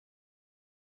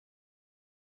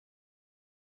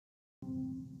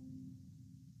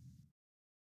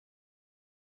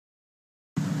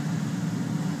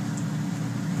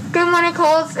morning,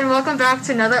 Colts, and welcome back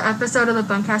to another episode of the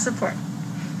Bunkhouse Report.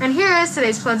 And here is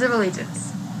today's Pledge of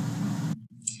Allegiance.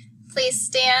 Please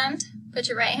stand, put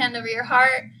your right hand over your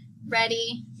heart,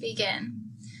 ready, begin.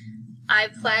 I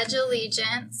pledge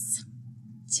allegiance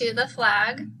to the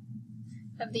flag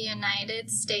of the United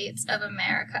States of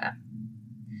America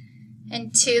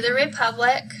and to the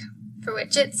republic for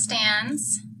which it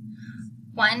stands,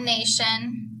 one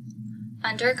nation,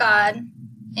 under God,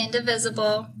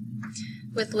 indivisible,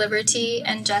 with liberty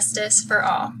and justice for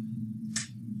all.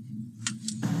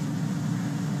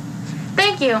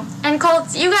 Thank you. And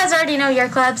Colts, you guys already know your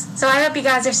clubs, so I hope you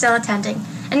guys are still attending.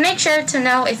 And make sure to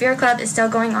know if your club is still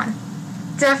going on.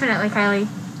 Definitely, Kylie.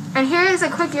 And here is a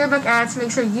quick yearbook ad to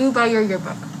make sure you buy your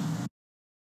yearbook.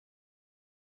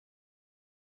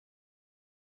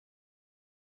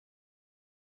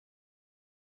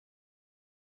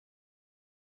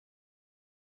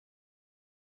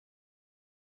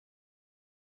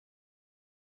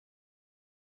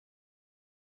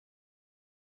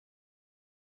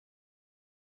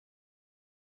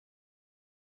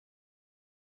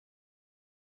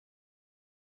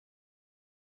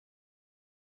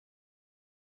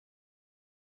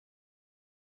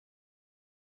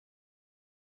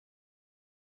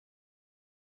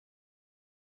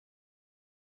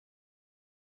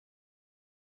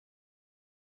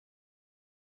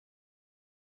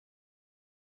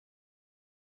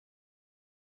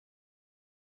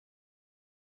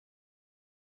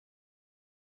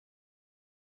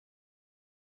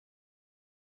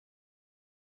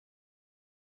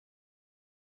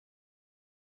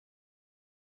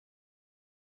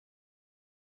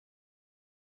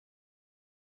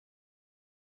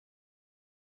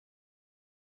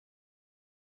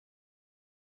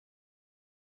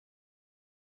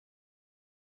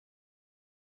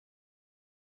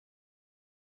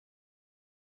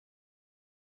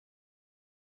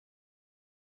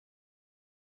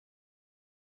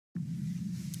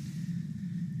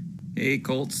 Hey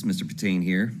Colts, Mr. Patain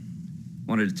here.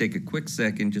 Wanted to take a quick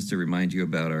second just to remind you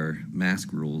about our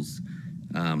mask rules.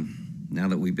 Now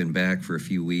that we've been back for a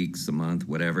few weeks, a month,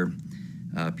 whatever,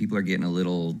 people are getting a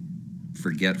little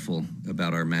forgetful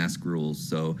about our mask rules.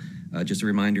 So just a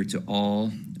reminder to all,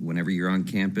 whenever you're on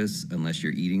campus, unless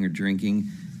you're eating or drinking,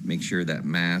 make sure that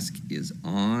mask is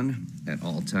on at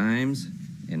all times,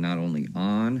 and not only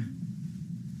on,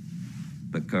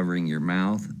 but covering your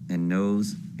mouth and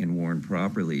nose and worn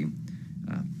properly.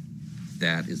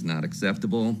 That is not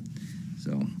acceptable,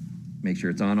 so make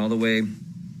sure it's on all the way.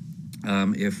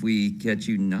 If we catch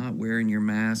you not wearing your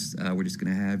mask, we're just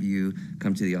going to have you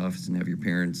come to the office and have your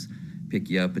parents pick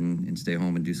you up and stay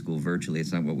home and do school virtually.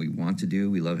 It's not what we want to do.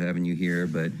 We love having you here,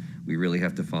 but we really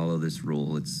have to follow this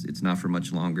rule. It's not for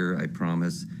much longer, I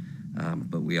promise,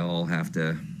 but we all have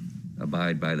to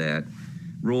abide by that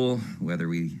rule, whether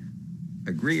we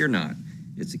agree or not.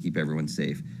 It's to keep everyone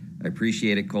safe. I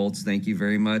appreciate it, Colts. Thank you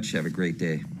very much. Have a great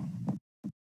day.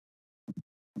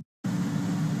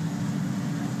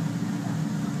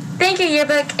 Thank you,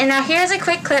 yearbook. And now here's a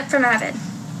quick clip from Avid.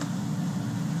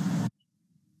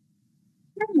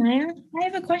 Hi, Maya. I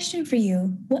have a question for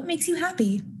you. What makes you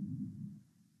happy?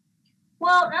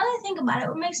 Well, now that I think about it,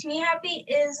 what makes me happy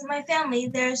is my family.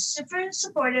 They're super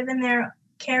supportive and they're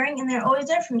caring and they're always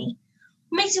there for me.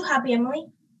 What makes you happy, Emily?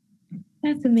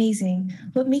 That's amazing.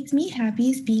 What makes me happy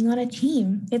is being on a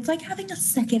team. It's like having a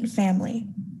second family.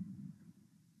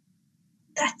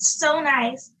 That's so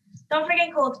nice. Don't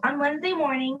forget, Colts, on Wednesday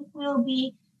morning, we will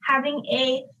be having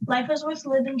a Life is Worth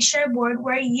Living share board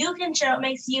where you can share what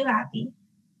makes you happy.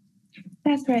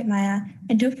 That's right, Maya.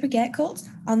 And don't forget, Colts,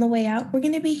 on the way out, we're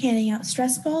going to be handing out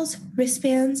stress balls,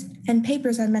 wristbands, and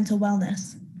papers on mental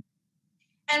wellness.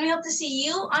 And we hope to see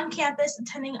you on campus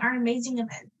attending our amazing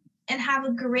event. And have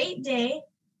a great day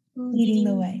leading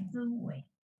the way.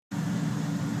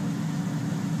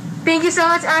 Thank you so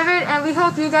much, Avid, and we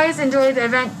hope you guys enjoyed the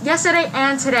event yesterday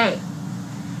and today.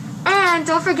 And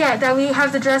don't forget that we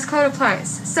have the dress code applies.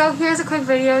 So here's a quick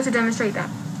video to demonstrate that.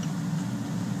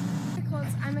 Hi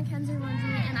Colts, I'm Mackenzie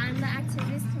Lundy and I'm the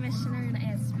Activities Commissioner at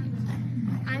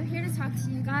ASB. I'm here to talk to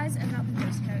you guys about the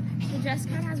dress code. The dress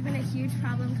code has been a huge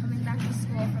problem coming back to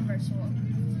school from virtual.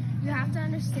 You have to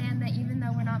understand that even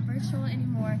though we're not virtual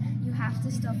anymore, you have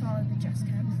to still follow the dress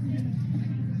code.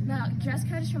 The dress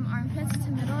code is from armpits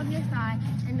to middle of your thigh,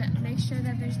 and make sure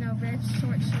that there's no ripped,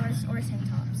 short shorts, or tank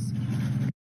tops.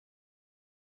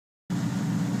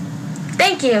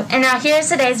 Thank you, and now here's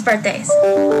today's birthdays.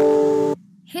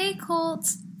 Hey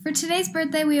Colts! For today's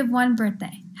birthday, we have one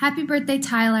birthday. Happy birthday,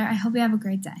 Tyler. I hope you have a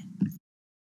great day.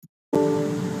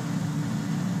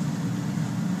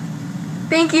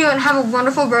 Thank you, and have a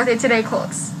wonderful birthday today,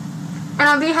 Colts. And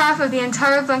on behalf of the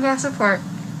entire Bunkhouse support,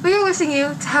 we are wishing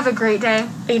you to have a great day.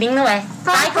 Leading the way.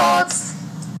 Bye, Colts!